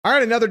All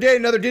right, another day,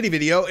 another Diddy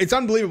video. It's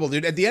unbelievable,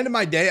 dude. At the end of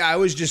my day, I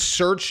always just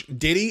search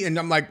Diddy, and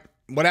I'm like,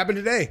 what happened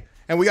today?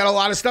 And we got a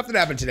lot of stuff that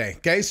happened today,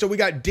 okay? So we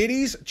got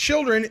Diddy's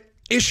children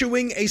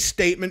issuing a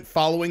statement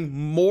following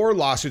more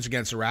lawsuits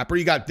against the rapper.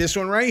 You got this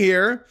one right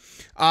here.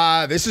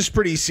 This is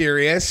pretty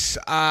serious.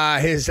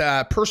 His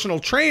personal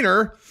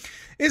trainer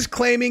is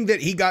claiming that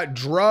he got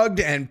drugged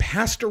and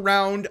passed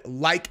around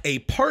like a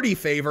party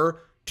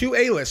favor to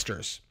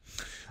A-listers.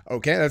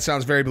 Okay, that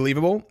sounds very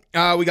believable.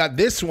 We got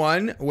this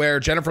one where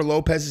Jennifer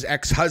Lopez's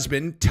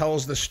ex-husband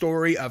tells the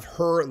story of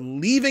her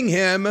leaving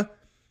him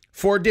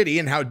for Diddy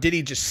and how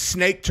Diddy just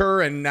snaked her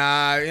and,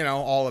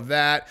 all of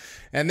that.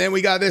 And then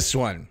we got this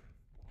one.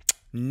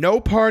 No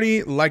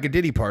party like a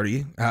Diddy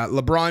party.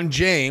 LeBron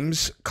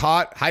James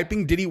caught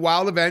hyping Diddy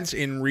wild events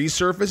in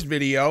resurfaced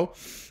video.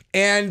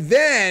 And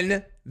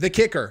then the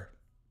kicker,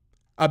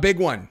 a big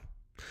one.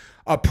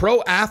 A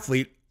pro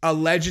athlete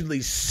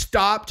allegedly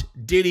stopped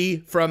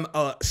Diddy from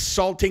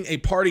assaulting a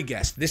party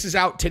guest. This is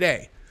out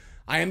today.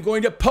 I am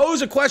going to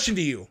pose a question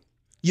to you.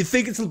 You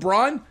think it's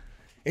LeBron?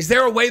 Is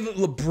there a way that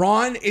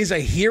LeBron is a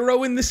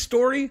hero in this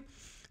story?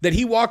 That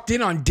he walked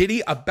in on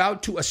Diddy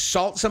about to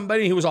assault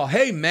somebody and he was all,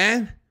 hey,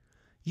 man,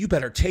 you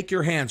better take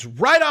your hands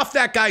right off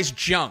that guy's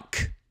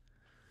junk.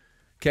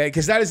 Okay,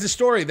 because that is the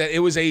story, that it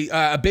was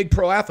a big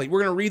pro athlete.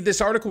 We're going to read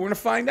this article. We're going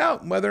to find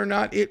out whether or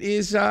not it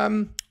is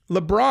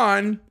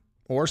LeBron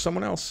or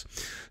someone else.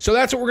 So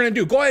that's what we're going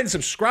to do. Go ahead and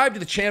subscribe to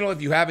the channel if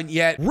you haven't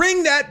yet.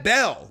 Ring that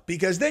bell,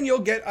 because then you'll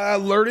get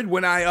alerted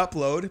when I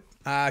upload,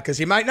 because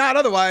you might not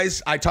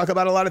otherwise. I talk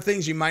about a lot of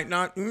things you might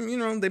not,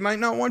 they might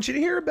not want you to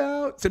hear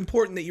about. It's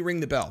important that you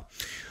ring the bell.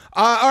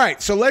 All right,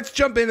 so let's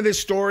jump into this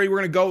story. We're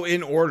going to go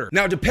in order.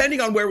 Now,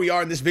 depending on where we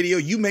are in this video,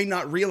 you may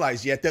not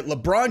realize yet that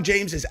LeBron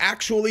James is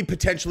actually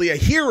potentially a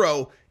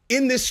hero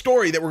in this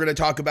story that we're going to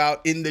talk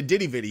about in the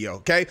Diddy video,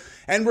 okay?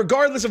 And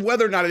regardless of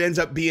whether or not it ends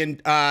up being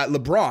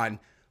LeBron,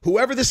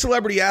 whoever the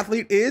celebrity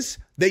athlete is,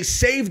 they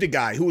saved a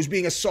guy who was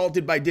being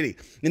assaulted by Diddy.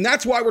 And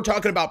that's why we're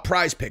talking about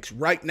Prize Picks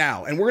right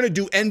now. And we're going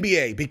to do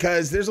NBA,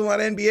 because there's a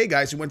lot of NBA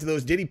guys who went to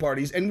those Diddy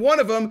parties, and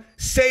one of them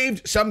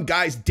saved some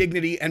guy's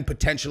dignity and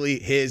potentially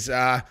his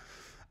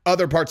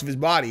other parts of his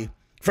body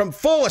from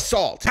full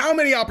assault. How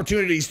many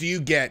opportunities do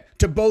you get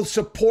to both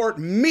support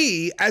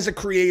me as a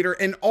creator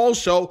and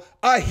also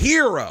a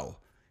hero?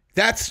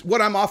 That's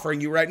what I'm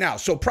offering you right now.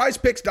 So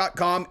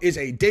prizepicks.com is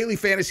a daily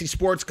fantasy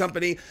sports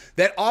company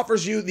that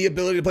offers you the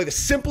ability to play the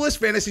simplest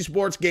fantasy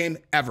sports game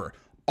ever.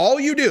 All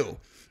you do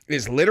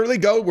is literally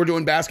go, we're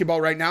doing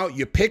basketball right now,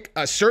 you pick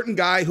a certain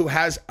guy who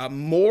has a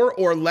more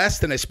or less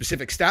than a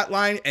specific stat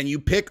line, and you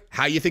pick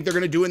how you think they're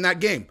going to do in that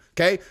game,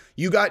 okay?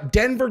 You got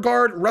Denver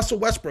guard Russell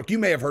Westbrook. You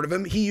may have heard of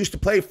him. He used to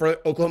play for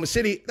Oklahoma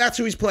City. That's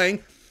who he's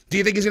playing. Do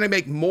you think he's going to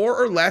make more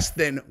or less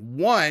than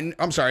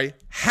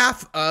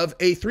half of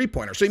a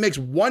three-pointer? So he makes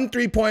one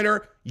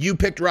three-pointer. You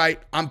picked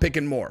right. I'm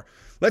picking more.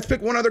 Let's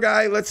pick one other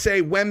guy. Let's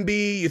say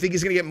Wemby. You think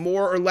he's going to get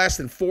more or less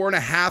than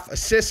 4.5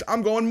 assists?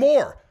 I'm going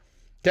more.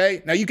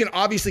 Okay. Now you can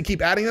obviously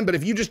keep adding them, but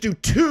if you just do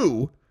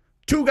two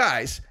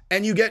guys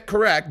and you get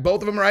correct,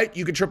 both of them right,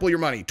 you can triple your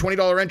money.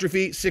 $20 entry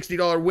fee,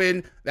 $60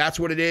 win. That's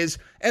what it is.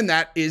 And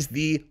that is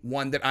the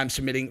one that I'm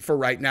submitting for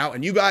right now.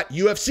 And you got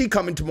UFC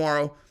coming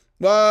tomorrow.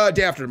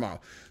 Day after tomorrow.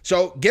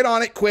 So get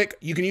on it quick.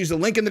 You can use the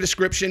link in the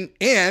description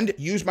and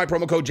use my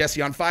promo code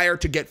JesseOnFire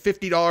to get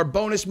 $50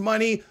 bonus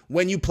money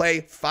when you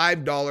play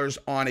 $5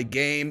 on a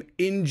game.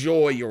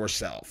 Enjoy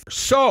yourself.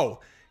 So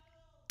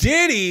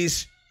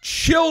Diddy's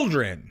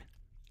children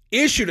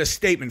issued a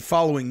statement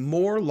following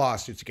more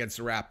lawsuits against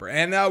the rapper.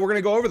 And we're going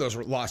to go over those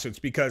lawsuits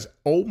because,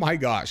 oh my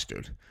gosh,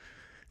 dude.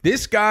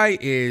 This guy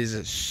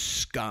is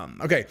scum.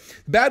 Okay,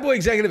 the Bad Boy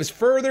executive is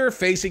further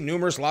facing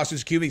numerous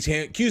lawsuits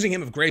accusing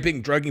him of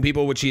raping, drugging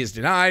people, which he has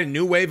denied. A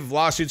new wave of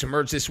lawsuits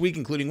emerged this week,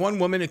 including one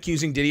woman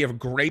accusing Diddy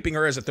of raping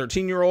her as a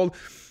 13-year-old.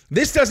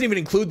 This doesn't even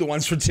include the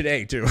ones from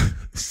today, too.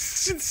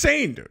 This is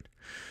insane, dude.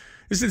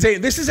 This is insane.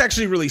 This is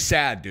actually really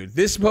sad, dude.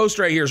 This post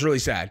right here is really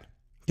sad.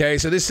 Okay,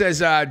 so this says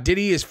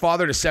Diddy is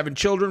father to 7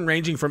 children,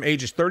 ranging from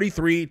ages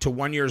 33 to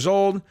 1 year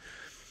old.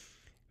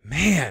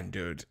 Man,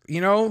 dude,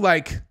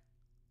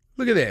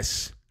 look at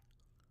this.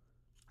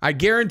 I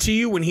guarantee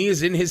you when he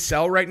is in his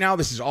cell right now,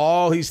 this is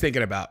all he's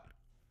thinking about.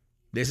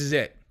 This is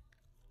it.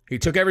 He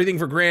took everything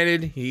for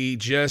granted. He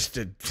just,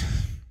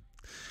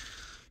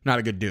 not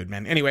a good dude,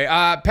 man. Anyway,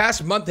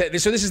 past month,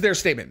 so this is their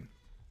statement.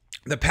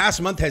 The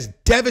past month has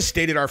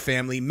devastated our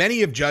family. Many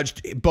have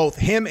judged both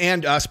him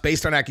and us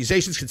based on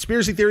accusations,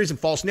 conspiracy theories, and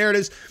false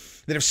narratives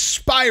that have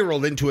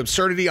spiraled into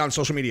absurdity on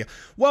social media.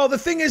 Well, the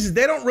thing is,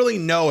 they don't really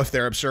know if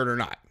they're absurd or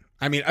not.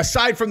 I mean,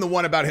 aside from the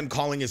one about him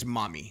calling his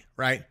mommy,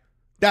 right?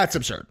 That's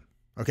absurd.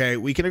 Okay,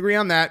 we can agree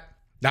on that.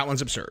 That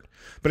one's absurd.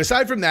 But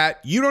aside from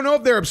that, you don't know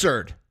if they're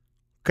absurd.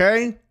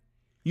 Okay?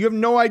 You have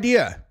no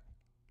idea.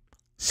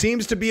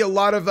 Seems to be a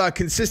lot of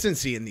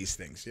consistency in these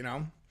things,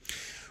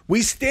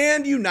 We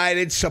stand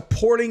united,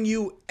 supporting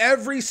you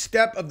every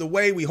step of the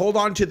way. We hold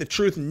on to the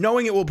truth,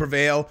 knowing it will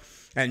prevail,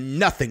 and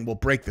nothing will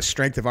break the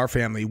strength of our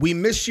family. We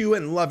miss you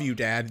and love you,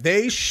 Dad.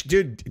 Diddy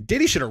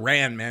should have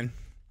ran, man.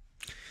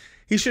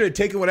 He should have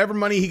taken whatever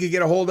money he could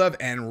get a hold of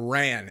and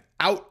ran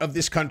out of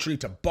this country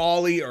to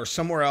Bali or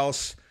somewhere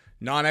else,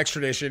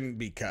 non-extradition,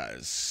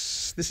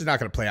 because this is not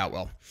going to play out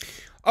well.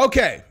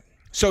 Okay,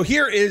 so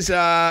here is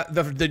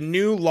the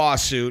new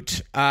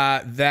lawsuit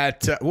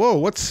whoa,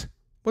 what's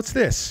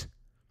this?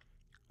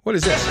 What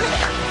is this?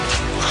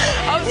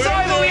 I'm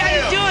sorry, but we had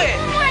to do it.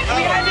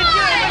 We had to do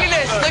it. Look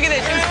at this. Look at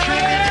this. It was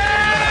creepy.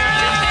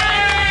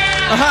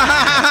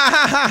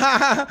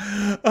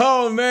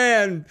 Oh,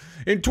 man.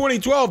 In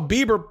 2012,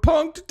 Bieber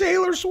punked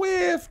Taylor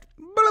Swift.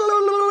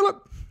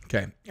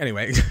 Okay,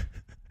 anyway.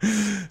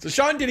 So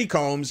Sean Diddy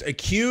Combs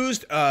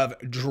accused of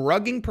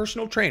drugging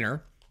personal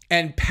trainer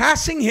and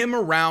passing him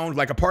around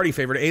like a party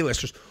favor to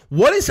A-listers.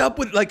 What is up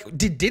with, like,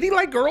 did Diddy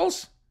like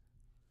girls?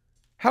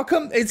 How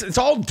come it's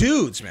all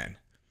dudes, man?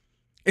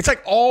 It's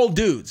like all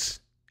dudes.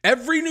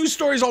 Every news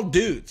story is all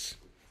dudes,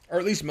 or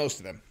at least most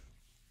of them.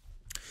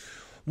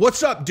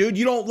 What's up, dude?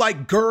 You don't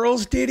like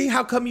girls, Diddy?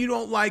 How come you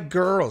don't like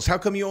girls? How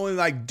come you only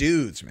like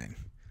dudes, man?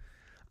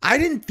 I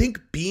didn't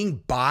think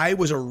being bi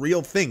was a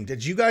real thing.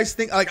 Did you guys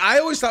think? Like, I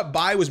always thought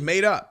bi was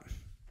made up.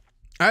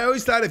 I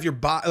always thought if you're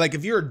bi, like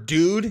if you're a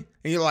dude and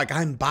you're like,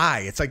 I'm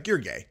bi, it's like you're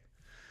gay.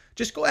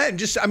 Just go ahead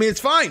and it's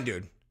fine,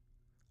 dude.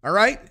 All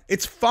right?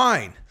 It's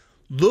fine.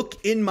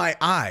 Look in my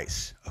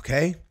eyes,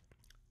 okay?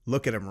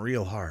 Look at them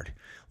real hard.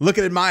 Look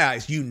at it in my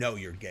eyes. You know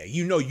you're gay.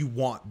 You know you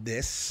want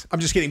this. I'm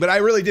just kidding, but I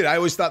really did. I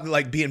always thought that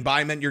like being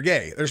bi meant you're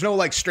gay. There's no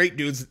like straight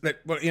dudes that,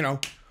 you know,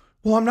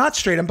 well, I'm not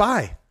straight. I'm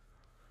bi.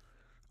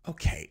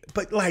 Okay,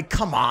 but like,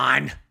 come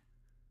on.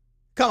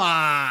 Come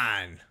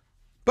on.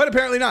 But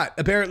apparently not.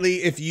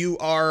 Apparently, if you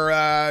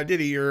are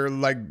Diddy, you're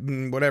like,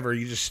 whatever.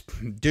 You just,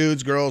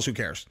 dudes, girls, who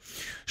cares?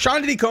 Sean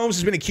Diddy Combs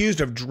has been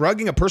accused of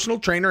drugging a personal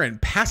trainer and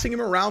passing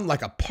him around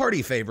like a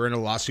party favor in a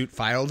lawsuit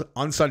filed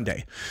on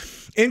Sunday.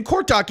 In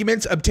court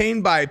documents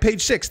obtained by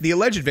Page 6, the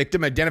alleged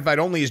victim, identified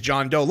only as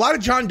John Doe. A lot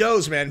of John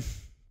Does, man.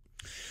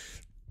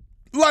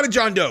 A lot of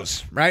John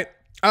Does, right?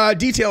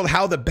 Detailed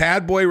how the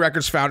Bad Boy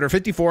Records founder,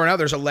 54, and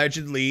others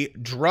allegedly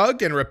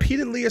drugged and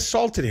repeatedly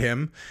assaulted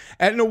him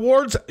at an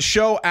awards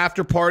show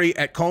after party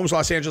at Combs'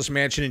 Los Angeles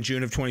mansion in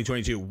June of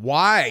 2022.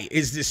 Why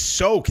is this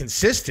so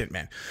consistent,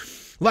 man?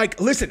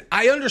 Like, listen,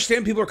 I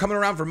understand people are coming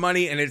around for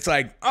money, and it's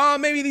like, oh,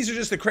 maybe these are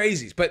just the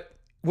crazies. But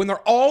when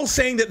they're all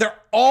saying that, they're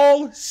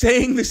all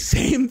saying the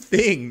same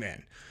thing,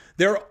 man.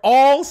 They're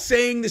all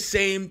saying the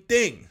same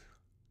thing.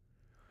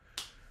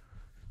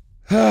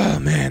 Oh,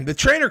 man. The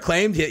trainer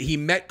claimed he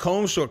met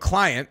Combs to a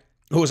client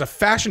who was a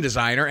fashion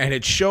designer and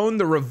had shown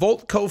the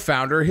Revolt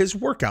co-founder his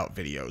workout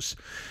videos.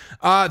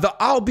 The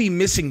I'll Be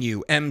Missing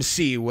You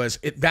MC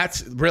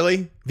that's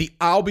really the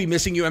I'll Be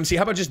Missing You MC.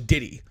 How about just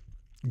Diddy?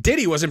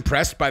 Diddy was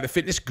impressed by the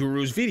fitness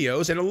guru's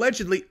videos and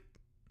allegedly,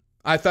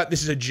 I thought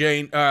this is a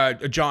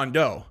John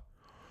Doe.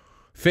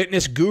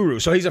 Fitness guru.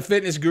 So he's a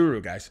fitness guru,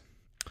 guys.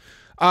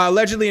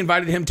 Allegedly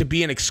invited him to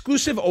be an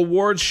exclusive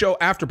awards show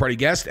after-party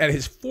guest at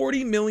his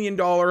 $40 million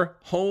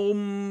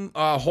Holmby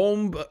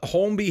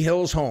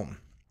Hills home.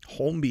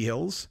 Holmby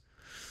Hills?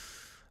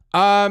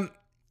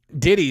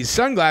 Diddy's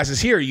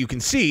sunglasses here, you can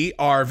see,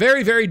 are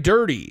very, very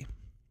dirty.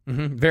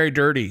 Very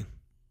dirty.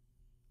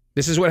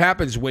 This is what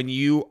happens when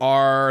you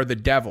are the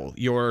devil.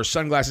 Your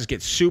sunglasses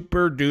get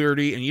super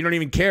dirty, and you don't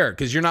even care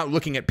because you're not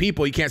looking at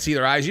people. You can't see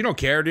their eyes. You don't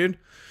care, dude.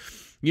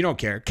 You don't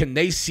care. Can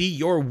they see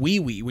your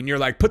wee-wee when you're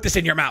like, put this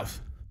in your mouth?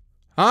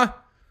 Huh?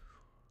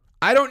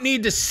 I don't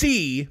need to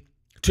see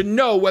to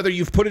know whether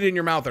you've put it in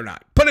your mouth or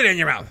not. Put it in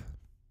your mouth.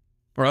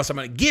 Or else I'm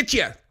going to get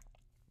you. I'm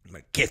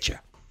going to get you.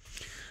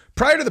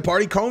 Prior to the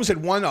party, Combs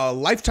had won a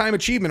Lifetime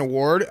Achievement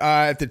Award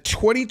at the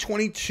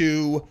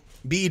 2022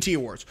 BET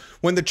Awards.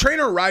 When the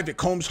trainer arrived at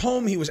Combs'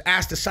 home, he was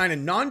asked to sign a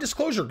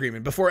non-disclosure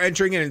agreement before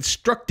entering and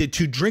instructed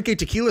to drink a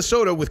tequila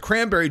soda with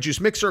cranberry juice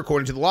mixer,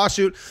 according to the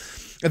lawsuit.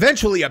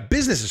 Eventually, a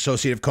business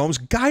associate of Combs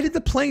guided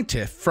the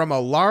plaintiff from a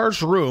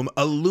large room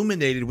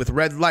illuminated with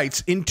red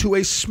lights into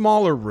a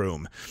smaller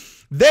room.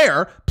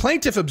 There,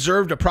 plaintiff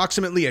observed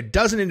approximately a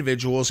dozen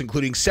individuals,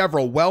 including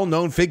several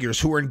well-known figures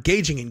who were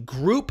engaging in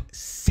group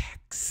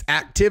sex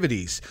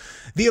activities.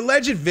 The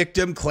alleged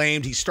victim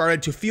claimed he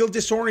started to feel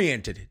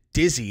disoriented,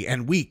 dizzy,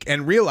 and weak,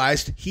 and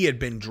realized he had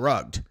been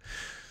drugged.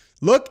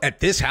 Look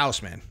at this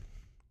house, man.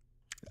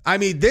 I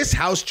mean, this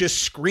house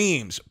just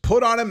screams,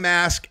 put on a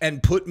mask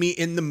and put me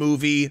in the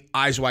movie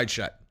Eyes Wide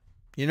Shut.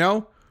 You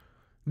know?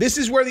 This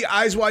is where the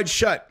Eyes Wide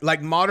Shut,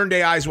 like modern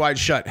day Eyes Wide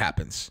Shut,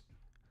 happens.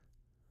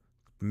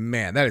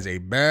 Man, that is a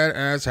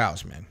badass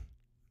house, man.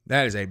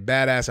 That is a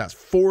badass house.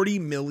 $40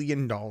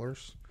 million.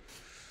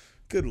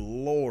 Good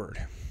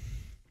Lord.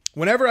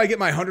 Whenever I get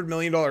my $100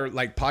 million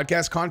like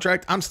podcast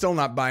contract, I'm still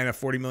not buying a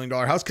 $40 million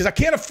house because I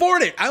can't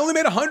afford it. I only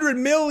made $100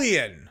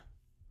 million.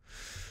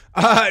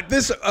 At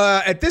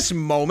this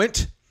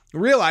moment,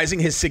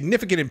 realizing his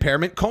significant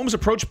impairment, Combs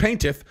approached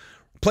plaintiff,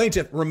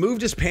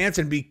 removed his pants,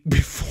 and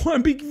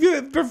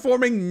began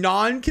performing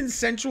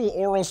non-consensual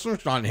oral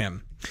sex on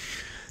him.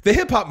 The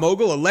hip-hop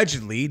mogul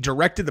allegedly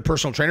directed the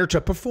personal trainer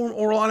to perform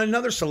oral on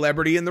another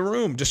celebrity in the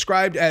room,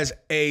 described as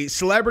a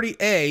celebrity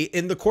A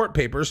in the court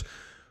papers,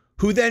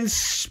 who then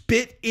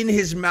spit in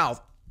his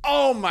mouth.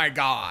 Oh my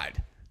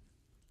God.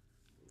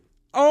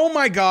 Oh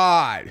my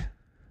God.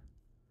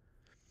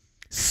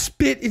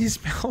 Spit in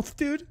his mouth,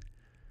 dude.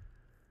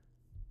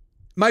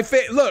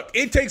 Look,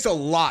 it takes a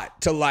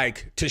lot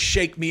to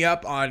shake me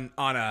up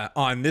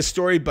on this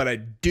story, but a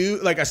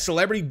dude, like a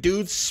celebrity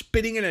dude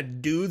spitting in a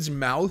dude's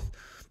mouth.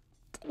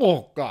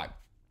 Oh God.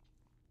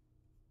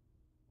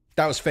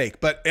 That was fake,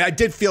 but I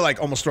did feel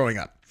like almost throwing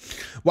up.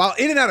 While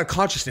in and out of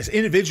consciousness,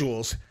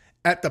 individuals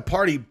at the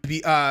party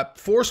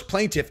forced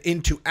plaintiff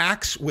into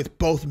acts with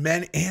both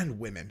men and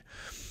women.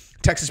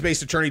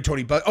 Texas-based attorney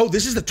Tony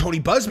this is the Tony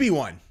Busby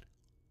one.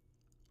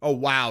 Oh,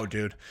 wow,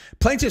 dude.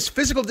 Plaintiff's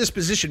physical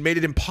disposition made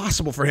it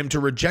impossible for him to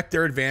reject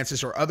their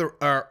advances or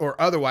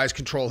otherwise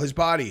control his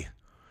body.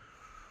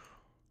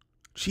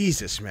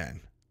 Jesus, man.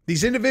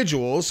 These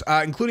individuals,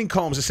 including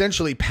Combs,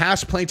 essentially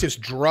passed plaintiff's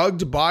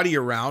drugged body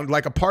around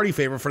like a party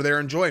favor for their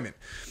enjoyment.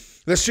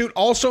 The suit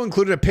also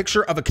included a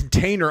picture of a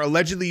container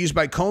allegedly used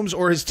by Combs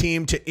or his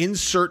team to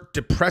insert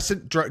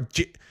depressant drug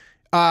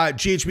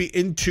GHB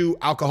into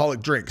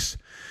alcoholic drinks.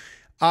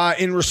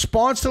 In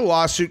response to the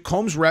lawsuit,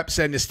 Combs' rep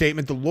said in a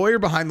statement, the lawyer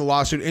behind the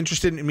lawsuit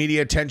interested in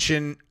media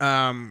attention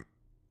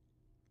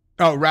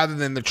rather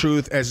than the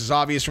truth, as is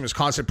obvious from his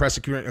constant press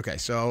accurate. Okay,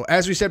 so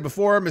as we said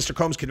before, Mr.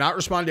 Combs could not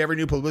respond to every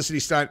new publicity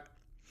stunt.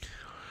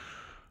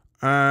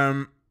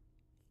 Okay,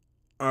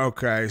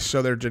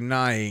 so they're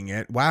denying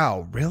it.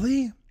 Wow,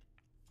 really?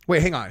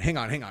 Wait, hang on.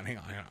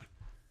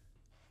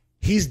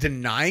 He's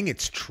denying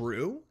it's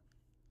true?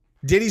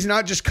 Diddy's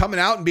not just coming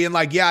out and being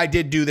like, yeah, I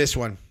did do this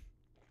one.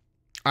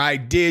 I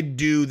did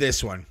do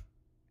this one.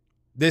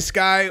 This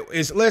guy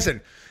is,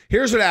 listen,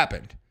 here's what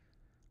happened.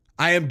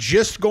 I am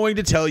just going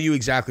to tell you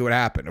exactly what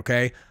happened,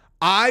 okay?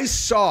 I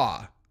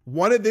saw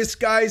one of this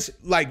guy's,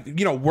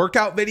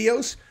 workout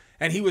videos,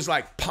 and he was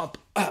like, pump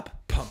up,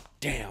 pump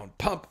down,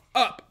 pump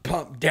up,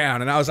 pump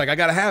down. And I was like, I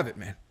got to have it,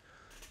 man.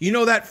 You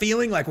know that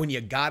feeling like when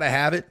you got to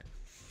have it?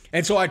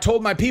 And so I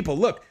told my people,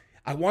 look,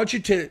 I want you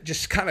to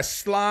just kind of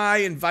sly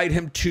invite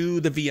him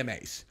to the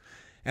VMAs.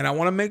 And I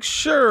want to make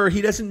sure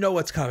he doesn't know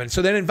what's coming.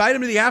 So then invite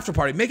him to the after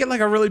party. Make it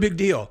like a really big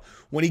deal.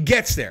 When he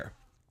gets there,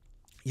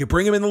 you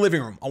bring him in the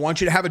living room. I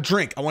want you to have a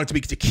drink. I want it to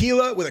be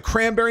tequila with a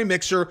cranberry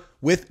mixer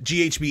with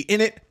GHB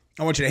in it.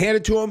 I want you to hand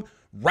it to him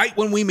right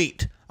when we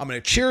meet. I'm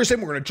going to cheers him.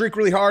 We're going to drink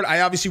really hard.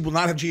 I obviously will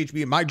not have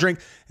GHB in my drink.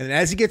 And then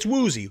as he gets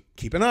woozy,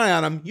 keep an eye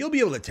on him. You'll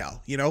be able to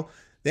tell,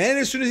 Then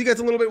as soon as he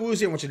gets a little bit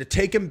woozy, I want you to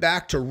take him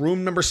back to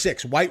room number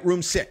 6, white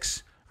room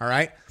 6. All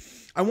right?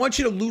 I want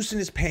you to loosen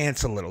his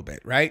pants a little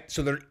bit, right?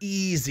 So they're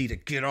easy to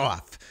get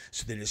off.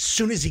 So that as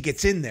soon as he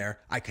gets in there,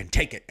 I can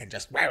take it and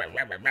just,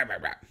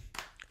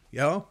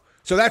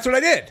 So that's what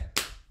I did.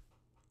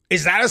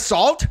 Is that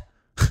assault?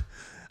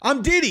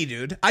 I'm Diddy,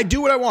 dude. I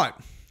do what I want.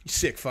 You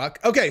sick fuck.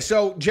 Okay,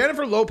 so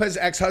Jennifer Lopez's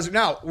ex-husband.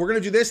 Now, we're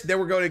going to do this. Then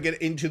we're going to get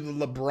into the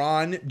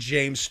LeBron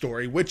James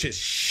story, which is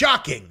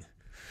shocking.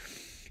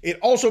 It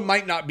also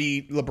might not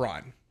be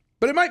LeBron,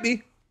 but it might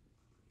be,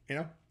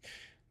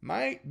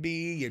 Might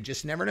be, you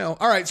just never know.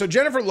 All right, so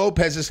Jennifer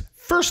Lopez's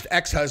first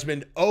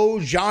ex-husband,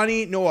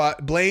 Johnny Noah,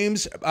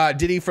 blames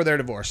Diddy for their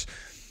divorce.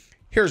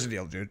 Here's the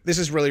deal, dude. This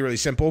is really, really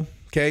simple,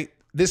 okay?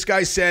 This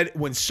guy said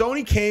when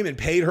Sony came and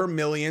paid her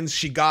millions,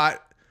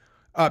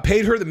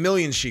 paid her the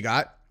millions she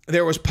got,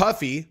 there was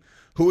Puffy,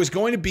 who was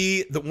going to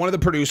be one of the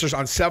producers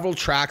on several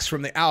tracks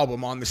from the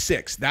album on the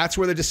 6th. That's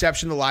where the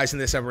deception, the lies,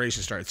 and the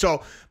separation started.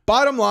 So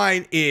bottom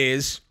line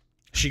is,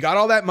 she got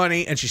all that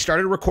money and she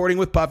started recording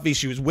with Puffy.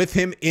 She was with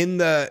him in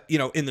the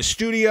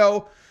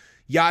studio,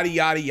 yada,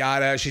 yada,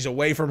 yada. She's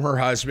away from her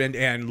husband.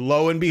 And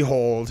lo and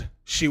behold,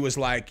 she was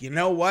like, you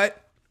know what?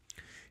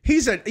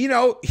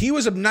 He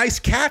was a nice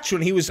catch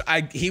when he was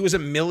a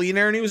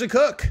millionaire and he was a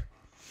cook.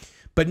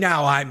 But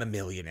now I'm a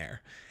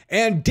millionaire.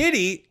 And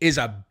Diddy is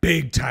a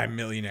big time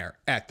millionaire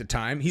at the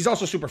time. He's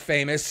also super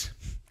famous.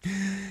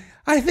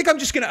 I think I'm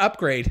just going to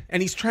upgrade,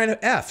 and he's trying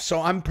to F,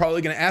 so I'm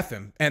probably going to F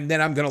him, and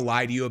then I'm going to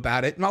lie to you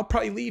about it, and I'll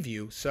probably leave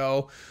you.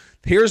 So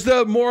here's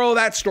the moral of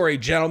that story,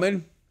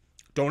 gentlemen.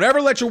 Don't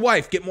ever let your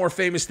wife get more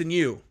famous than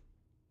you,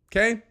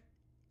 okay?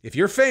 If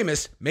you're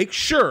famous, make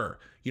sure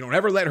you don't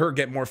ever let her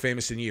get more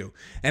famous than you.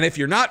 And if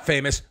you're not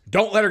famous,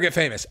 don't let her get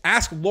famous.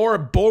 Ask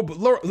Lauren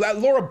Boebert's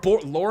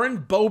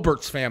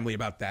family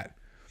about that.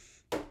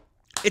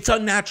 It's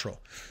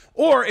unnatural.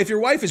 Or if your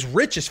wife is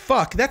rich as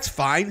fuck, that's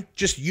fine.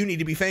 Just you need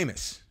to be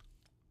famous.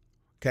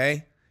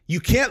 Okay? You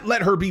can't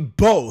let her be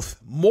both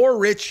more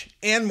rich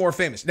and more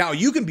famous. Now,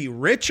 you can be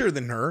richer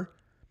than her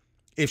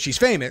if she's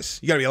famous.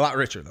 You got to be a lot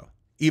richer, though,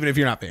 even if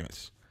you're not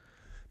famous.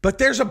 But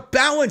there's a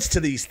balance to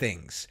these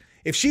things.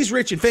 If she's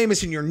rich and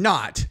famous and you're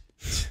not,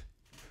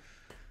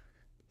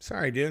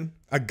 sorry, dude.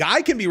 A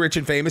guy can be rich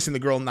and famous and the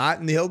girl not,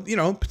 and he'll,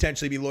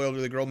 potentially be loyal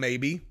to the girl,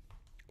 maybe.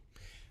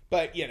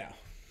 But,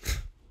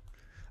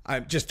 I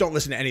just don't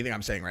listen to anything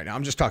I'm saying right now.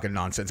 I'm just talking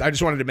nonsense. I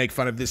just wanted to make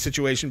fun of this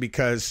situation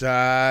because,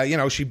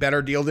 she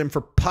better dealed him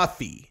for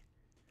Puffy.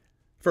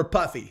 For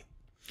Puffy.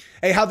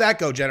 Hey, how'd that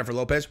go, Jennifer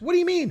Lopez? What do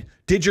you mean?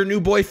 Did your new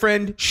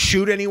boyfriend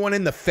shoot anyone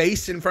in the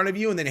face in front of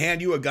you and then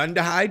hand you a gun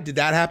to hide? Did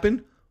that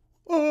happen?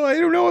 Oh, I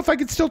don't know if I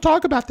can still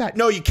talk about that.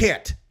 No, you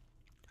can't.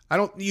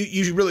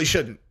 You really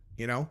shouldn't,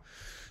 you know?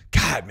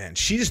 God, man,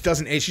 she just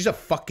doesn't age. She's a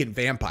fucking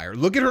vampire.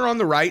 Look at her on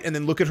the right and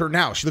then look at her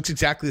now. She looks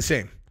exactly the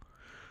same.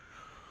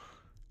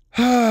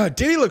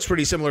 Diddy looks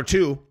pretty similar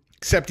too,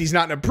 except he's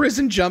not in a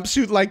prison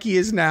jumpsuit like he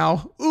is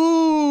now.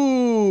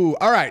 Ooh.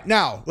 All right,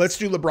 now let's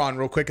do LeBron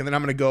real quick and then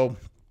I'm going to go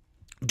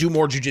do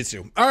more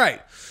jiu-jitsu. All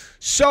right,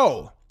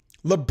 so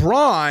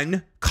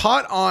LeBron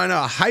caught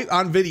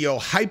on video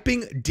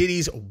hyping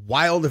Diddy's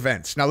wild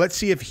events. Now let's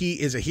see if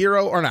he is a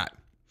hero or not.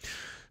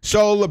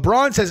 So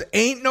LeBron says,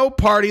 ain't no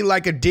party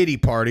like a Diddy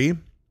party.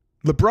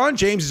 LeBron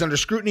James is under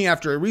scrutiny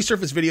after a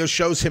resurfaced video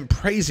shows him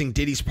praising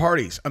Diddy's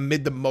parties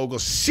amid the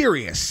mogul's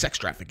serious sex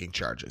trafficking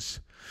charges.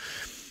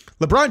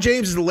 LeBron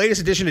James is the latest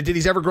addition to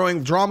Diddy's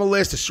ever-growing drama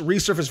list. A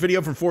resurfaced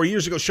video from 4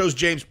 years ago shows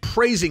James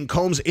praising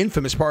Combs'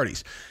 infamous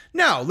parties.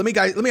 Now, let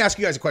me ask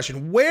you guys a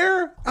question.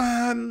 Where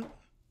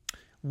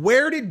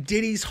did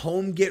Diddy's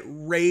home get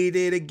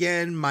raided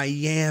again?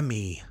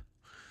 Miami.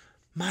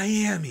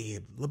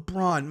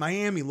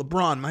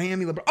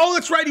 LeBron. Oh,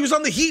 that's right. He was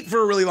on the Heat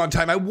for a really long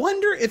time. I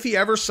wonder if he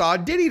ever saw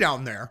Diddy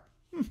down there.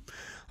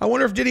 I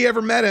wonder if Diddy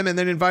ever met him and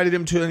then invited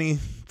him to any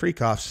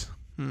freak-offs.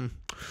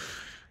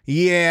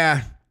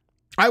 Yeah.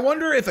 I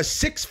wonder if a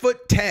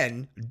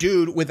 6'10"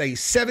 dude with a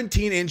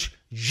 17-inch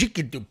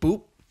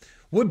jiggy-boop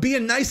would be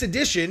a nice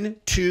addition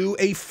to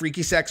a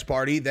freaky sex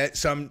party that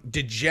some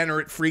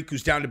degenerate freak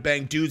who's down to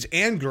bang dudes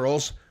and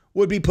girls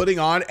would be putting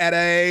on at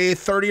a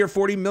 $30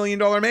 or $40 million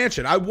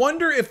mansion. I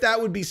wonder if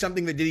that would be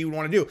something that Diddy would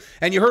want to do.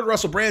 And you heard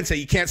Russell Brand say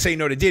you can't say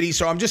no to Diddy,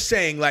 so I'm just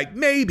saying, like,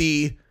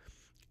 maybe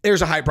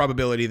there's a high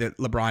probability that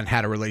LeBron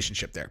had a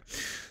relationship there.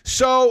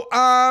 So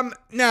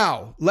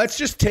now let's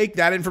just take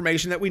that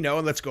information that we know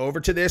and let's go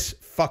over to this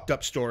fucked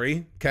up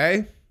story,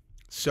 okay?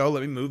 So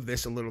let me move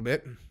this a little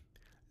bit.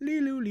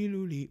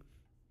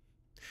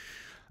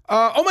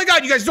 Oh my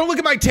God, you guys don't look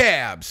at my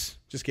tabs.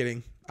 Just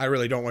kidding. I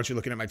really don't want you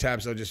looking at my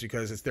tabs, though, just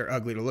because they're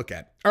ugly to look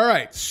at. All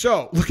right,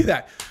 so look at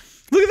that.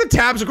 Look at the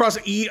tabs across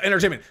E!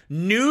 Entertainment.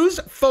 News,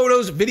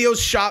 photos, videos,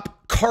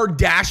 shop,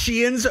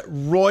 Kardashians,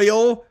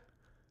 royal.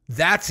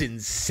 That's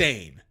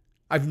insane.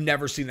 I've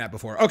never seen that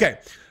before. Okay,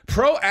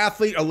 pro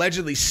athlete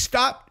allegedly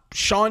stopped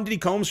Sean Diddy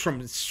Combs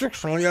from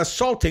sexually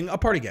assaulting a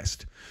party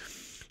guest.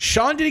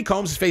 Sean Diddy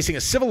Combs is facing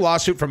a civil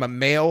lawsuit from a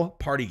male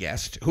party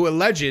guest who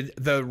alleged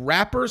the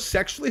rapper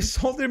sexually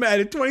assaulted him at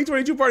a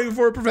 2022 party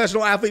before a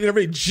professional athlete and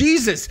everybody.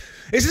 Jesus,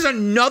 this is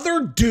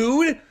another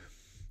dude.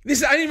 I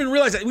didn't even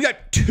realize that. We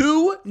got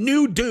 2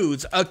 new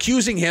dudes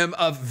accusing him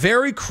of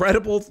very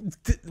credible.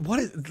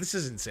 This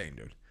is insane,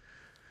 dude.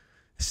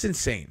 This is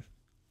insane.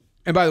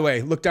 And by the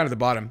way, look down at the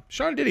bottom.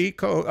 Sean Diddy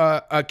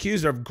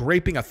accused of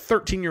raping a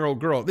 13-year-old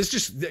girl. This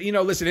just,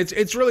 listen,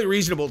 it's really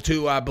reasonable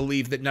to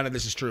believe that none of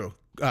this is true,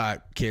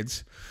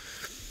 kids.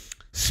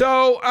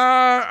 So,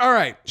 all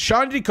right.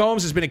 Sean Diddy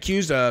Combs has been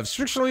accused of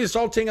sexually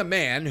assaulting a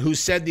man who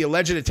said the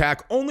alleged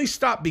attack only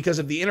stopped because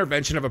of the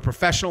intervention of a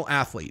professional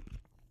athlete.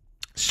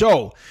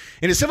 So,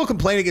 in a civil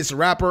complaint against the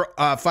rapper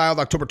filed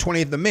October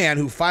 20th, the man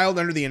who filed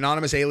under the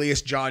anonymous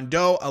alias John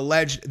Doe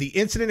alleged the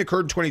incident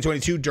occurred in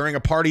 2022 during a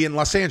party in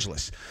Los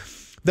Angeles.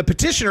 The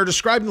petitioner,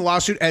 described in the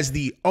lawsuit as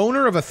the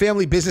owner of a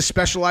family business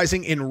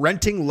specializing in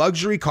renting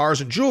luxury cars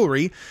and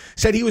jewelry,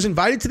 said he was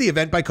invited to the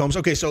event by Combs.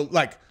 Okay, so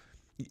like,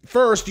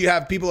 first you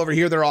have people over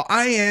here, they're all,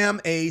 I am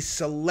a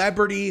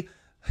celebrity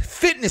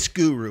fitness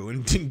guru.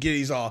 And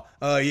Diddy's all,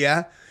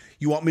 yeah?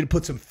 You want me to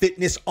put some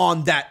fitness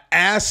on that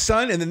ass,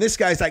 son? And then this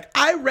guy's like,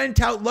 I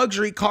rent out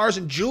luxury cars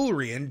and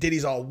jewelry. And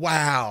Diddy's all,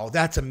 wow,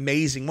 that's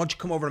amazing. Why don't you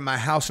come over to my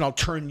house and I'll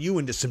turn you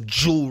into some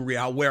jewelry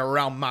I'll wear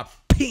around my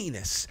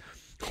penis.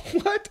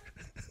 What?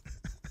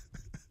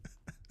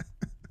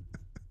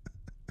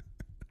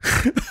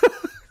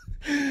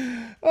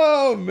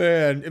 Oh,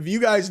 man. If you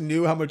guys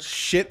knew how much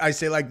shit I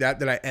say like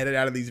that I edit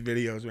out of these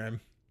videos, man.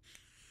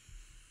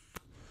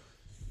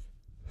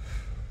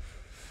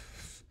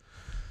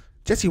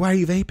 Jesse, why are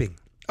you vaping?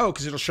 Oh,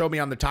 because it'll show me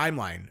on the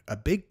timeline a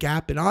big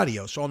gap in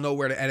audio, so I'll know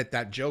where to edit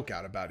that joke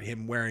out about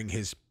him wearing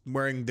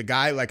the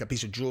guy like a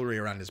piece of jewelry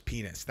around his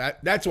penis.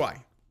 That's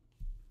why.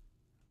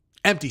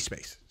 Empty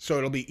space, so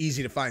it'll be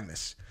easy to find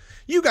this.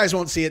 You guys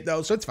won't see it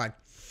though, so it's fine.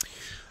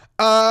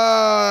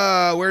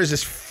 Where is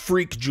this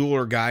freak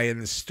jeweler guy in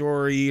the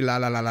story? La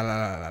la la la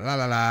la la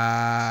la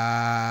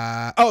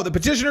la. Oh, the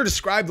petitioner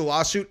described the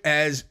lawsuit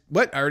as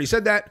what? I already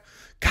said that.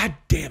 God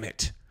damn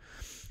it.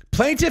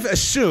 Plaintiff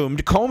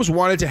assumed Combs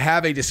wanted to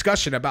have a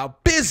discussion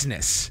about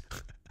business.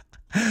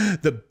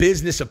 The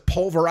business of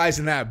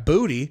pulverizing that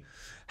booty.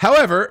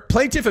 However,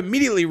 plaintiff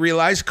immediately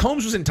realized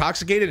Combs was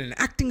intoxicated and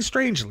acting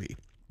strangely.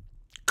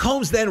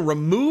 Combs then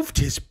removed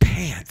his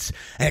pants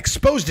and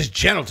exposed his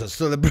genitals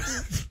to the...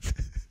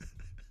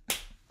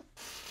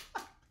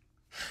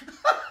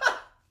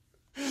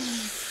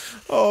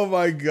 Oh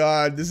my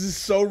God, this is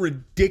so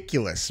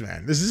ridiculous,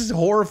 man. This is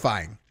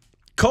horrifying.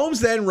 Combs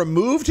then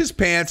removed his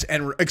pants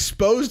and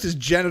exposed his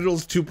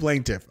genitals to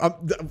plaintiff. Oh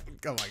my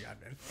God,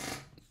 man.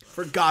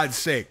 For God's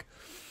sake.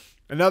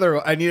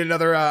 I need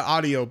another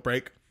audio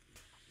break.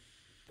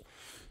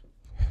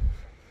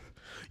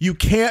 You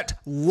can't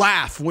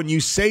laugh when you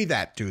say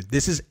that, dude.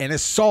 This is an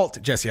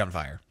assault, Jesse on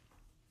Fire.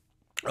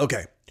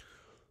 Okay.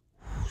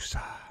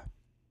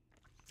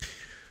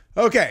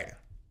 Okay.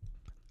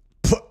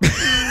 This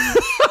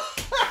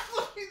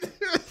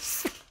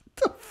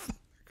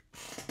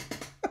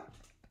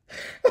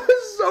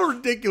is so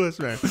ridiculous,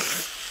 man.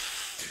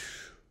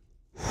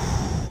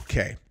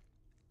 Okay.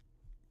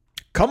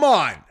 Come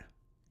on.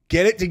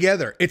 Get it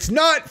together. It's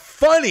not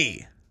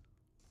funny.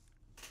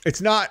 It's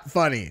not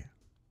funny.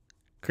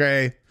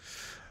 Okay.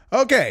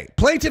 Okay.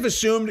 Plaintiff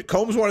assumed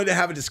Combs wanted to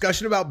have a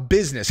discussion about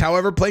business.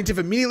 However, plaintiff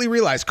immediately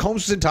realized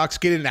Combs was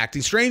intoxicated and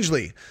acting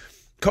strangely.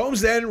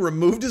 Combs then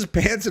removed his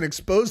pants and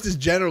exposed his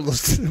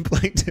genitals to the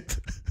plaintiff.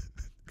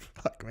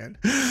 Fuck, man.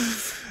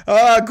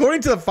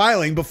 According to the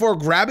filing, before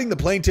grabbing the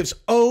plaintiff's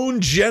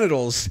own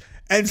genitals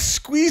and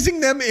squeezing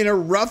them in a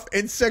rough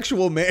and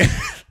sexual manner.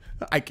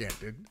 I can't,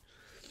 dude.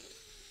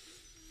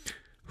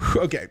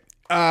 Okay.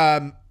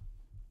 And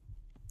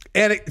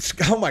it's,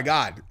 oh my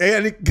God.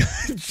 And it,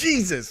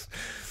 Jesus.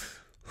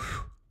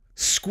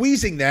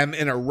 Squeezing them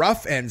in a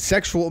rough and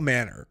sexual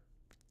manner.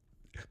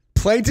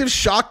 Plaintiff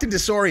shocked and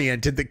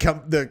disoriented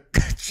the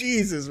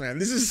Jesus, man.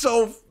 This is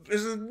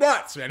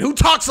nuts, man. Who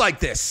talks like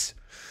this?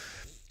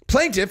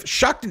 Plaintiff,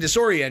 shocked and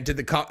disoriented,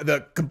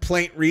 the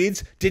complaint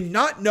reads, did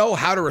not know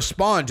how to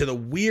respond to the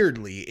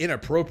weirdly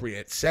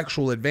inappropriate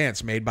sexual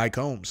advance made by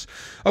Combs.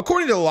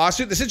 According to the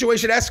lawsuit, the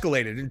situation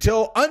escalated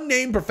until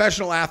unnamed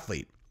professional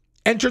athlete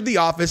entered the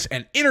office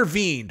and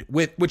intervened,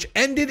 which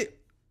ended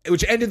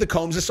the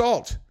Combs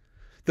assault.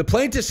 The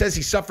plaintiff says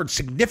he suffered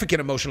significant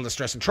emotional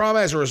distress and trauma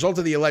as a result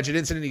of the alleged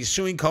incident. He's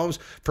suing Combs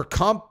for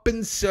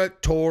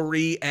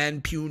compensatory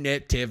and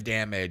punitive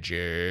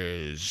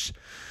damages.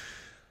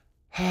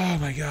 Oh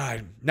my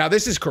God. Now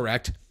this is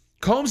correct.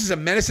 Combs is a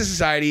menace to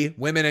society,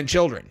 women, and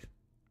children.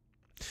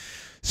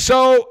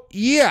 So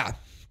yeah,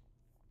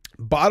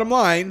 bottom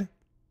line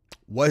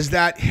was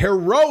that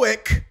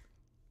heroic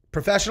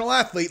professional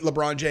athlete,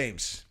 LeBron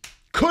James.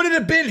 Could it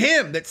have been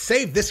him that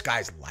saved this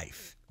guy's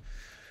life?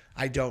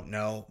 I don't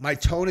know. My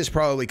tone is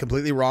probably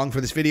completely wrong for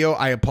this video.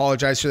 I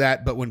apologize for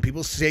that. But when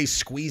people say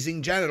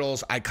squeezing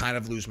genitals, I kind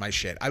of lose my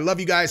shit. I love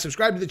you guys.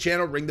 Subscribe to the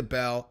channel, ring the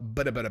bell.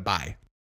 Bye.